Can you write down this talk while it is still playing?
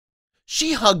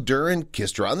She hugged her and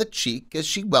kissed her on the cheek as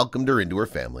she welcomed her into her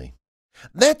family.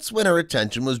 That's when her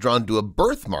attention was drawn to a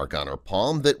birthmark on her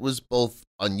palm that was both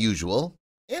unusual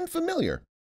and familiar.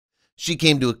 She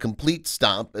came to a complete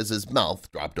stop as his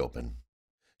mouth dropped open.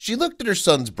 She looked at her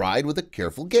son's bride with a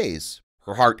careful gaze,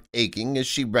 her heart aching as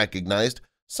she recognized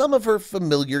some of her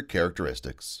familiar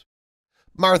characteristics.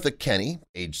 Martha Kenny,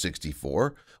 age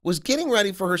 64, was getting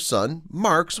ready for her son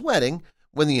Mark's wedding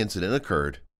when the incident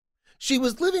occurred. She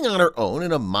was living on her own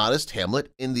in a modest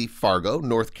hamlet in the Fargo,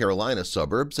 North Carolina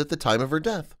suburbs at the time of her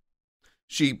death.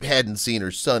 She hadn't seen her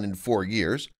son in 4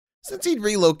 years since he'd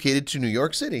relocated to New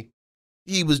York City.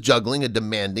 He was juggling a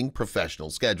demanding professional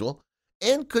schedule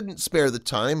and couldn't spare the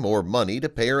time or money to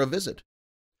pay her a visit.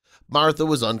 Martha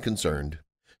was unconcerned.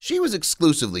 She was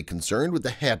exclusively concerned with the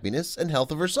happiness and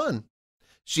health of her son.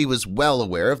 She was well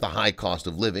aware of the high cost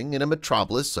of living in a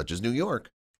metropolis such as New York.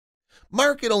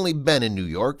 Mark had only been in New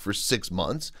York for 6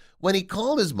 months when he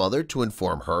called his mother to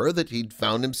inform her that he'd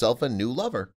found himself a new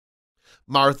lover.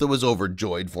 Martha was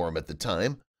overjoyed for him at the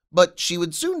time, but she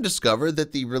would soon discover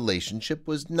that the relationship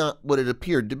was not what it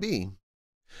appeared to be.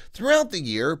 Throughout the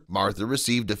year, Martha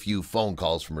received a few phone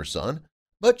calls from her son,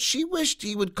 but she wished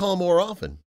he would call more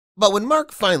often. But when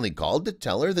Mark finally called to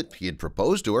tell her that he had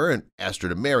proposed to her and asked her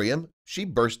to marry him, she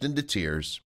burst into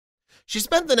tears. She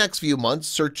spent the next few months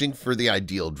searching for the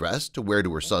ideal dress to wear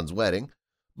to her son's wedding,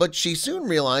 but she soon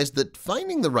realized that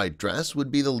finding the right dress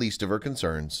would be the least of her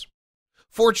concerns.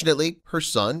 Fortunately, her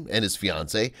son and his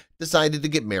fiancée decided to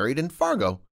get married in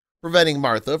Fargo, preventing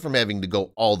Martha from having to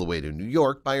go all the way to New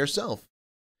York by herself.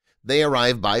 They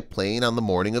arrived by plane on the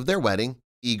morning of their wedding,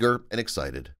 eager and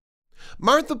excited.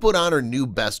 Martha put on her new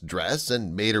best dress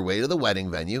and made her way to the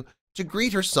wedding venue to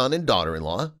greet her son and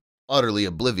daughter-in-law, utterly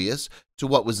oblivious to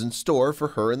what was in store for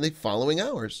her in the following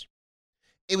hours.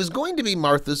 It was going to be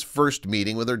Martha's first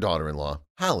meeting with her daughter-in-law,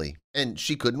 Holly, and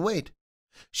she couldn't wait.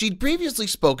 She'd previously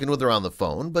spoken with her on the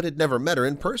phone, but had never met her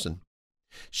in person.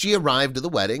 She arrived at the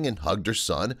wedding and hugged her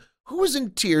son, who was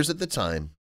in tears at the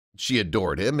time. She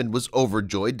adored him and was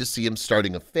overjoyed to see him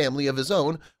starting a family of his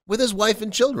own with his wife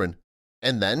and children.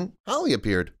 And then Holly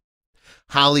appeared.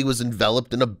 Holly was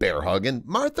enveloped in a bear hug, and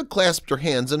Martha clasped her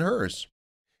hands in hers.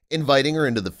 Inviting her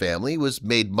into the family was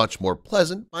made much more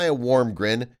pleasant by a warm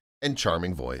grin and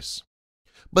charming voice.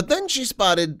 But then she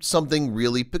spotted something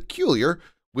really peculiar,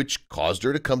 which caused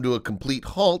her to come to a complete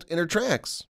halt in her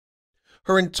tracks.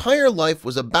 Her entire life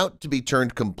was about to be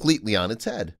turned completely on its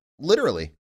head,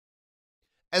 literally.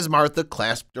 As Martha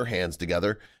clasped her hands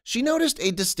together, she noticed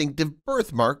a distinctive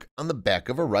birthmark on the back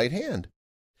of her right hand.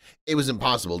 It was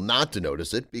impossible not to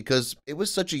notice it because it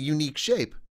was such a unique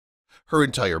shape. Her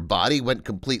entire body went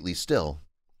completely still.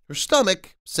 Her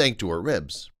stomach sank to her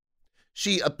ribs.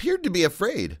 She appeared to be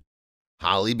afraid.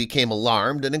 Holly became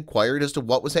alarmed and inquired as to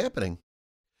what was happening.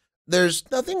 "There's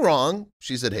nothing wrong,"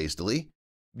 she said hastily.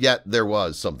 Yet there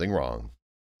was something wrong.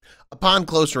 Upon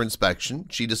closer inspection,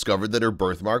 she discovered that her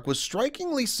birthmark was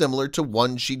strikingly similar to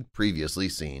one she'd previously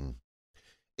seen.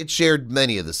 It shared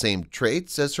many of the same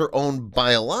traits as her own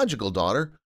biological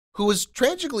daughter, who was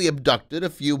tragically abducted a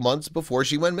few months before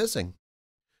she went missing.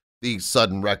 The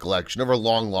sudden recollection of her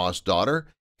long-lost daughter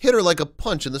hit her like a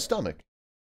punch in the stomach.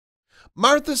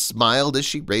 Martha smiled as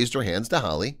she raised her hands to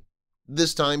Holly.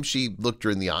 This time she looked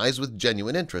her in the eyes with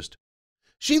genuine interest.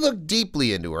 She looked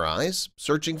deeply into her eyes,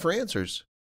 searching for answers.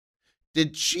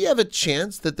 Did she have a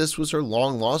chance that this was her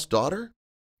long-lost daughter?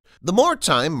 The more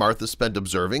time Martha spent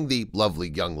observing the lovely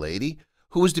young lady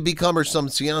who was to become her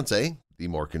son's fiancée, the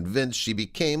more convinced she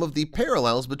became of the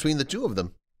parallels between the two of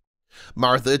them.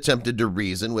 Martha attempted to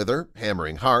reason with her,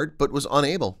 hammering hard, but was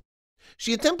unable.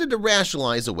 She attempted to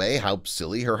rationalize away how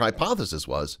silly her hypothesis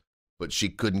was, but she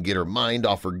couldn't get her mind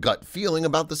off her gut feeling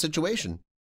about the situation.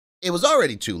 It was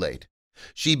already too late.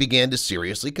 She began to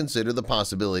seriously consider the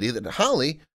possibility that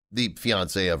Holly, the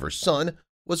fiancée of her son,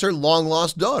 was her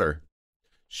long-lost daughter.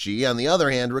 She, on the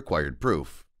other hand, required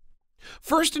proof.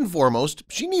 First and foremost,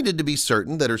 she needed to be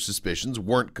certain that her suspicions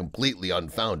weren't completely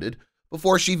unfounded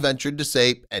before she ventured to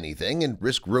say anything and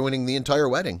risk ruining the entire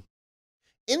wedding.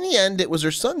 In the end, it was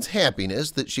her son's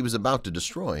happiness that she was about to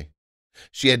destroy.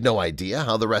 She had no idea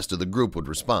how the rest of the group would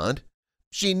respond.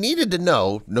 She needed to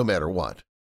know no matter what.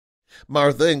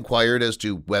 Martha inquired as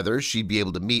to whether she'd be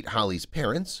able to meet Holly's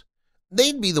parents.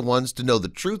 They'd be the ones to know the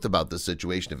truth about the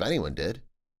situation if anyone did.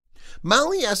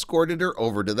 Molly escorted her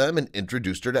over to them and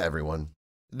introduced her to everyone.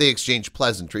 They exchanged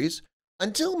pleasantries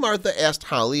until Martha asked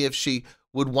Holly if she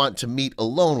would want to meet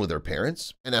alone with her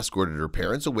parents and escorted her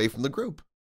parents away from the group.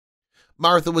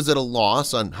 Martha was at a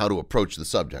loss on how to approach the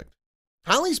subject.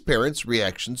 Holly's parents'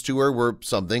 reactions to her were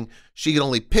something she could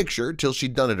only picture till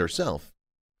she'd done it herself.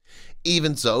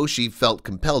 Even so, she felt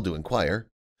compelled to inquire.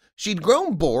 She'd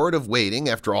grown bored of waiting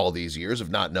after all these years of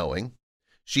not knowing.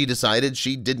 She decided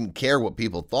she didn't care what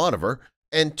people thought of her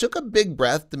and took a big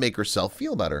breath to make herself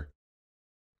feel better.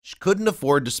 She couldn't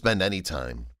afford to spend any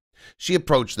time. She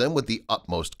approached them with the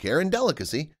utmost care and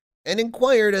delicacy and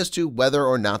inquired as to whether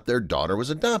or not their daughter was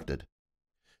adopted.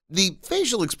 The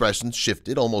facial expressions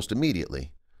shifted almost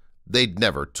immediately. They'd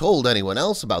never told anyone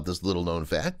else about this little-known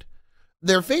fact.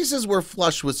 Their faces were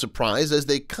flushed with surprise as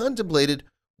they contemplated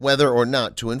whether or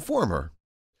not to inform her.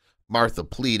 Martha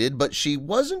pleaded, but she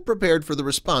wasn't prepared for the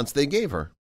response they gave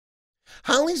her.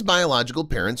 Holly's biological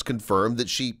parents confirmed that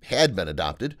she had been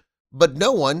adopted, but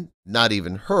no one, not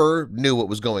even her, knew what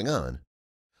was going on.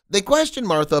 They questioned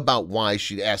Martha about why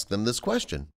she'd asked them this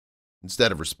question.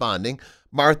 Instead of responding,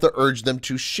 Martha urged them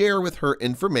to share with her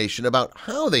information about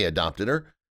how they adopted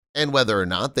her and whether or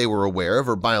not they were aware of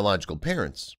her biological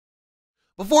parents.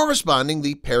 Before responding,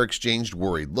 the pair exchanged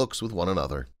worried looks with one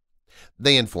another.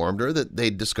 They informed her that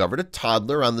they'd discovered a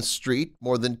toddler on the street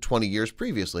more than 20 years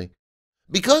previously.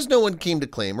 Because no one came to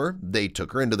claim her, they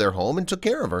took her into their home and took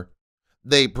care of her.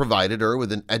 They provided her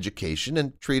with an education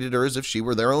and treated her as if she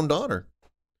were their own daughter.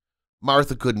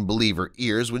 Martha couldn't believe her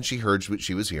ears when she heard what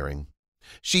she was hearing.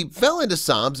 She fell into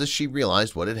sobs as she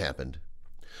realized what had happened.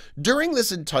 During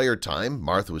this entire time,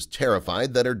 Martha was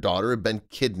terrified that her daughter had been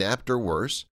kidnapped or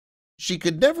worse. She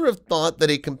could never have thought that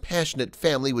a compassionate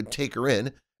family would take her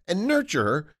in and nurture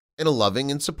her in a loving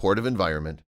and supportive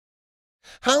environment.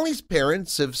 Holly's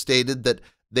parents have stated that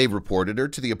they reported her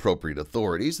to the appropriate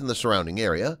authorities in the surrounding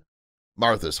area.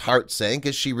 Martha's heart sank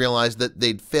as she realized that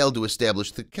they'd failed to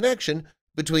establish the connection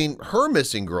between her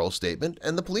missing girl statement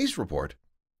and the police report.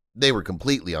 They were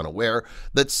completely unaware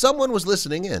that someone was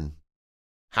listening in.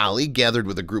 Holly gathered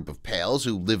with a group of pals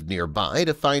who lived nearby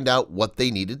to find out what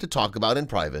they needed to talk about in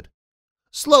private.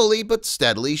 Slowly but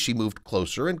steadily, she moved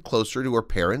closer and closer to her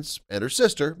parents and her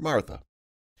sister, Martha.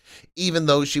 Even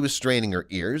though she was straining her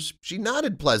ears, she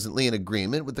nodded pleasantly in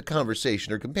agreement with the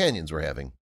conversation her companions were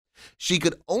having. She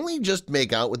could only just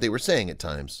make out what they were saying at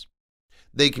times.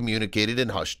 They communicated in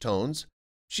hushed tones.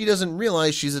 She doesn't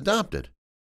realize she's adopted,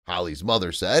 Holly's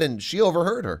mother said, and she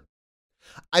overheard her.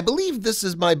 I believe this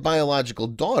is my biological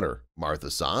daughter, Martha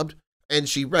sobbed, and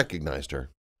she recognized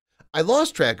her. I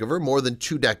lost track of her more than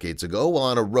 2 decades ago while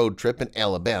on a road trip in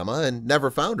Alabama and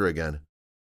never found her again.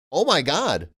 Oh my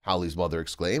God, Holly's mother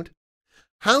exclaimed.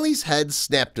 Holly's head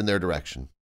snapped in their direction.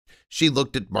 She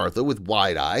looked at Martha with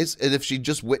wide eyes as if she'd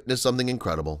just witnessed something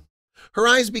incredible. Her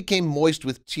eyes became moist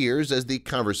with tears as the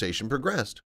conversation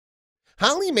progressed.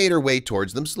 Holly made her way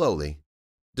towards them slowly.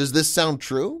 Does this sound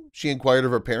true? She inquired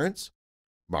of her parents.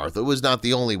 Martha was not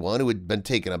the only one who had been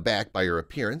taken aback by her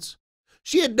appearance.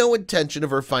 She had no intention of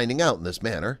her finding out in this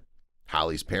manner.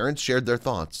 Holly's parents shared their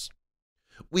thoughts.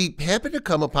 We happened to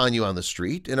come upon you on the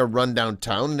street in a rundown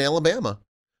town in Alabama.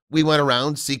 We went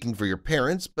around seeking for your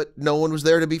parents, but no one was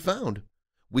there to be found.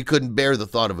 We couldn't bear the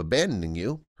thought of abandoning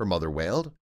you, her mother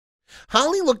wailed.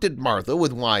 Holly looked at Martha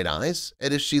with wide eyes,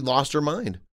 as if she'd lost her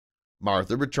mind.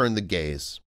 Martha returned the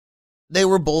gaze. They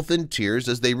were both in tears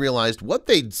as they realized what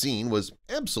they'd seen was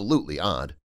absolutely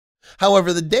odd.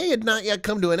 However, the day had not yet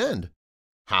come to an end.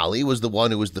 Holly was the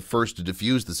one who was the first to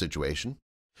defuse the situation.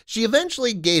 She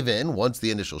eventually gave in once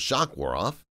the initial shock wore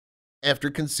off. After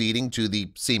conceding to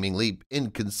the seemingly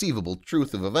inconceivable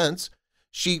truth of events,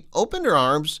 she opened her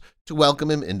arms to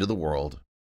welcome him into the world.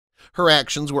 Her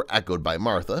actions were echoed by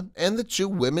Martha, and the 2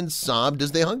 women sobbed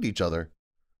as they hugged each other.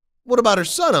 What about her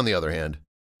son, on the other hand?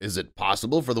 Is it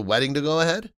possible for the wedding to go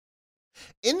ahead?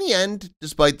 In the end,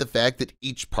 despite the fact that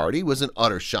each party was in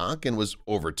utter shock and was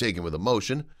overtaken with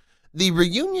emotion, the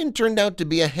reunion turned out to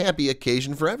be a happy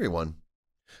occasion for everyone.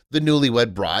 The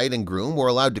newlywed bride and groom were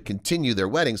allowed to continue their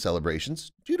wedding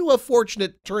celebrations due to a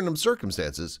fortunate turn of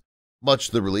circumstances, much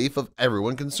to the relief of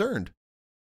everyone concerned.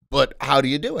 But how do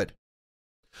you do it?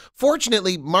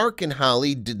 Fortunately, Mark and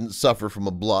Holly didn't suffer from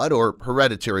a blood or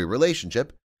hereditary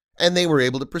relationship, and they were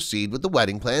able to proceed with the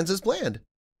wedding plans as planned.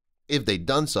 If they'd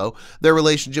done so, their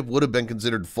relationship would have been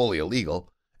considered fully illegal,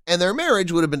 and their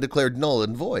marriage would have been declared null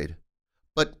and void.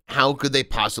 But how could they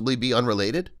possibly be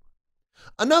unrelated?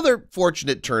 Another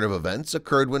fortunate turn of events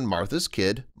occurred when Martha's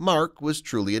kid, Mark, was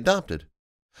truly adopted.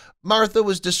 Martha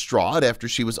was distraught after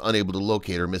she was unable to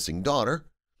locate her missing daughter.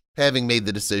 Having made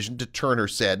the decision to turn her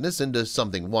sadness into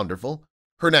something wonderful,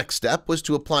 her next step was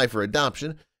to apply for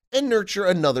adoption and nurture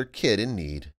another kid in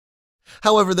need.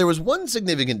 However, there was one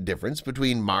significant difference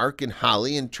between Mark and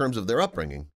Holly in terms of their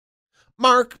upbringing.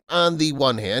 Mark, on the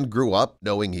one hand, grew up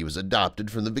knowing he was adopted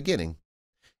from the beginning.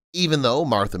 Even though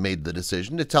Martha made the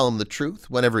decision to tell him the truth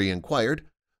whenever he inquired,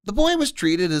 The boy was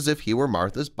treated as if he were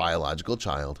Martha's biological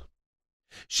child.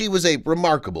 She was a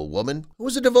remarkable woman who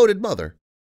was a devoted mother.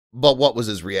 But what was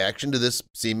his reaction to this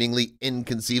seemingly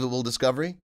inconceivable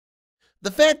discovery?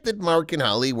 The fact that Mark and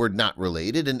Holly were not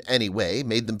related in any way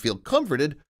made them feel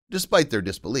comforted despite their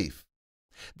disbelief.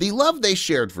 The love they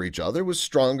shared for each other was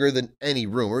stronger than any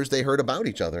rumors they heard about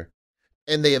each other,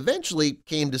 and they eventually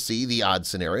came to see the odd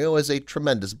scenario as a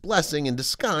tremendous blessing in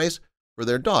disguise for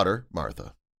their daughter,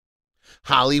 Martha.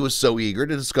 Holly was so eager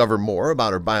to discover more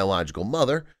about her biological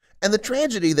mother and the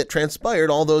tragedy that transpired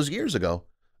all those years ago,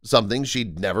 something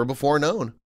she'd never before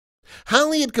known.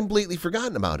 Holly had completely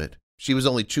forgotten about it. She was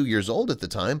only 2 years old at the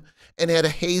time and had a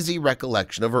hazy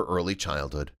recollection of her early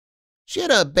childhood. She had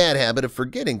a bad habit of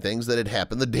forgetting things that had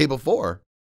happened the day before.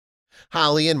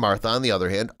 Holly and Martha, on the other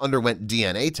hand, underwent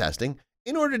DNA testing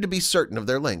in order to be certain of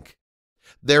their link.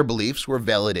 Their beliefs were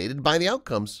validated by the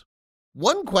outcomes.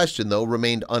 One question, though,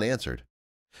 remained unanswered.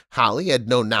 Holly had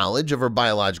no knowledge of her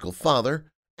biological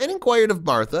father and inquired of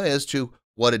Martha as to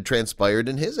what had transpired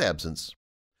in his absence.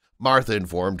 Martha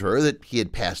informed her that he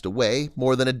had passed away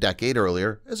more than a decade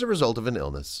earlier as a result of an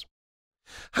illness.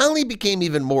 Holly became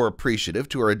even more appreciative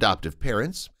to her adoptive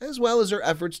parents, as well as her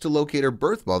efforts to locate her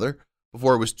birth mother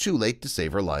before it was too late to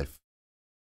save her life.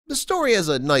 The story has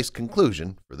a nice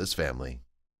conclusion for this family.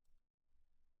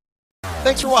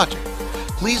 Thanks for watching.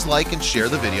 Please like and share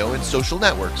the video in social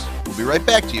networks. We'll be right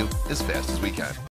back to you as fast as we can.